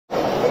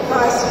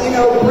because, you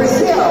know,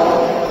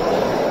 Brazil,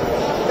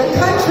 the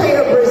country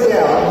of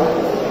Brazil,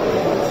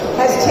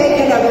 has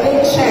taken a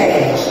big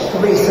change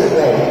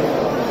recently.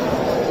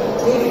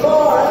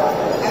 Before,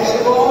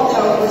 as you all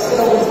know,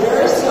 Brazil was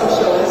very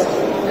socialist,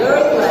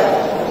 very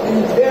left,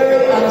 and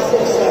very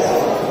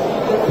unsuccessful.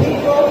 The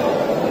people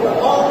were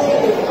only,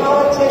 the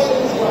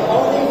politicians were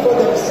only for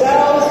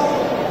themselves,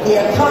 the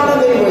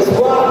economy was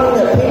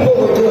rotten, the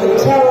people were doing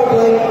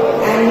terribly,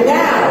 and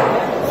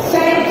now,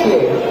 thank you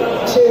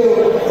to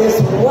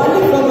this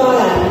wonderful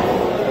man,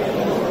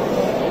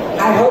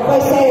 I hope I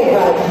say it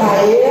right,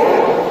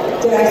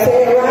 Jair, did I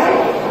say it right?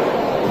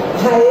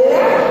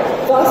 Jair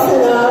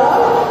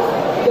Bolsonaro,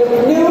 the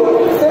new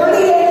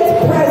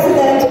 38th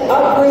president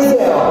of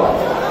Brazil.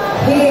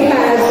 He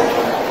has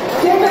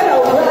given a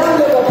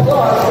round of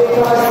applause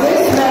because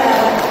this man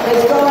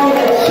is going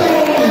to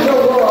change the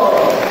world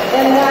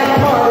in that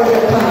part of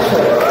the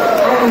country.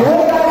 And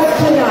with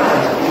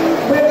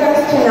us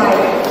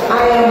tonight,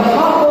 I am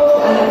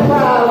humbled and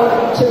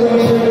proud to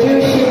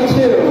introduce you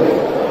to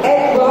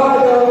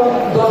Eduardo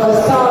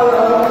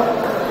Bolsonaro,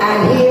 and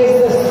he is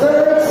the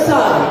third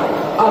son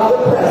of the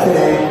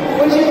president.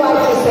 Would you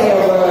like to say a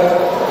word?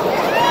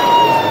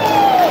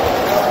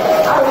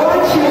 I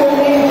want you to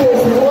meet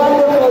this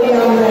wonderful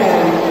young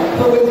man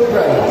who is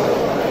great.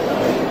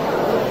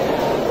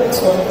 Thanks,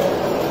 Toni.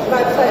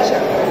 My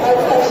pleasure. My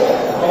pleasure.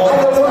 And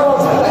the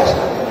world's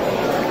pleasure.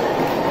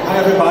 Hi,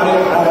 everybody.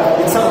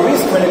 It's a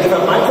risk when you give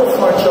a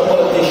microphone to a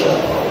politician.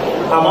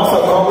 I'm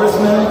also a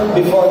congressman.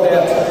 Before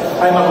that,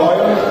 I'm a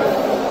lawyer.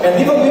 And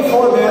even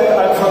before that,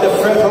 I'm from the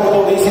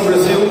federal police in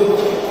Brazil.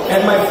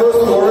 And my first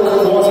work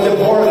was the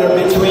border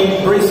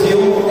between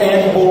Brazil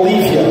and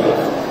Bolivia.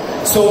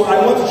 So I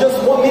want just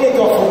 1 minute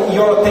of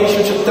your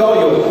attention to tell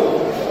you.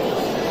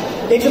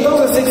 In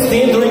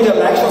 2016, during the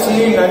elections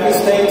here in the United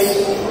States,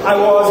 I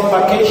was in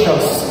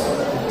vacations,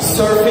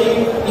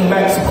 surfing in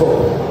Mexico.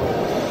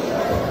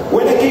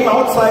 When I came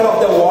outside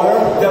of the water,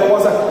 there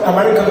was an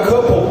American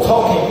couple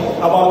talking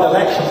about the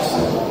elections.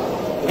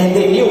 And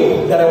they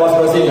knew that I was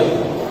Brazilian.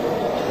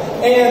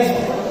 And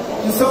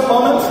in some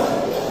moment,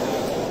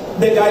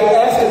 the guy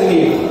asked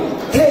me,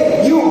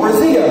 "Hey, you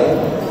Brazilian,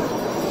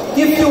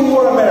 if you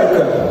were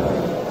American,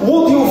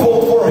 would you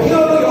vote for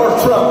Hillary or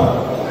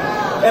Trump?"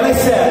 And I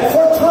said,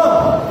 "For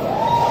Trump."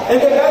 And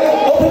the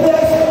guy opened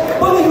that,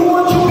 "But you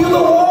want to build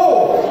a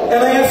wall?" And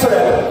I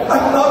answered,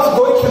 "I'm not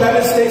going to the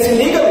United States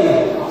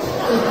illegally."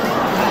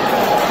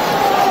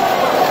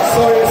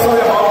 Sorry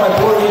about my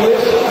poor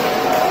English.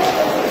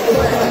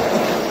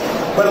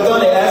 But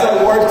Toni, as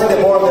I worked at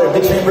the border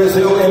between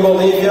Brazil and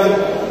Bolivia,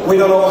 we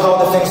don't know how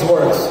the things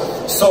work.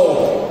 So,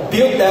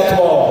 build that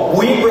wall.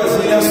 We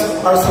Brazilians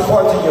are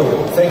supporting you.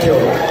 Thank you.